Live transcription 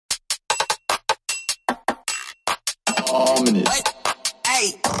Ominvs.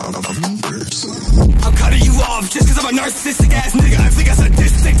 I'm cutting you off just cause I'm a narcissistic ass nigga. I think I'm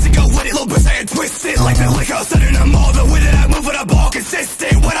sadistic to go with it. Little bitch, I ain't twisted like the liquor. Sudden I'm all the way that I move with a ball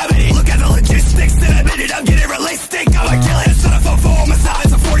consistent. What I mean, look at the logistics. Then I admit it, I'm getting realistic. I'm a killer, son of a fool. My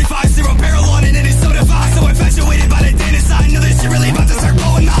size a 45, zero barrel on it, and it's so defined. So infatuated by the dentist, I know this shit really about to start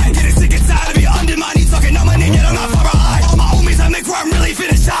blowing mine. Getting sick and tired of me undermined. You talking on my name, yet I'm not far behind. All my homies, I make where I'm really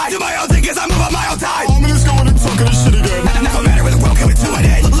finna shine. Do my own thing cause I move on my own time. Ominvs going and talking this shit again. No matter where the world coming to an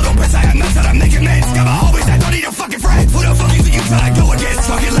end. Little bitch, I am nuts that I'm making men. Got my homies, I don't need a fucking friend. Who the fuck you think you tryna go against?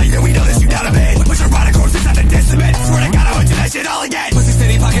 Fucking later, we know that you down a bed. Put your ride across inside the deciment. Swear to God, I'ma do that shit all again. Pussy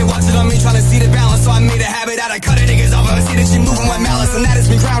steady pocket watching on me, tryna see the balance. So I made a habit out of cutting niggas off. I see that she moving with malice, and that has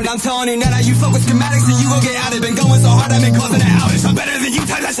been ground. I'm telling you now that you fuck with schematics, and you gon' get out. It been going so hard, I've been causing an outage. I'm better than you,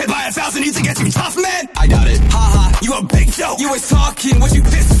 times that shit by 1,000. You think that you tough, man? I doubt it. Haha, you a big joke. You was talking, what you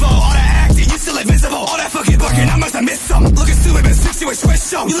pissed for? All that acting, you still invisible. All that fucking working, I must have missed some. Looking stupid, but fix you a Swiss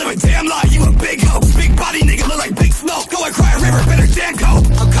show. You live a damn lie, you a big hoax. Big body nigga look like big smoke. Go and cry a river, better damn cope.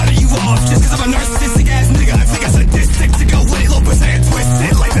 I'm cutting you off just cause I'm a nurse.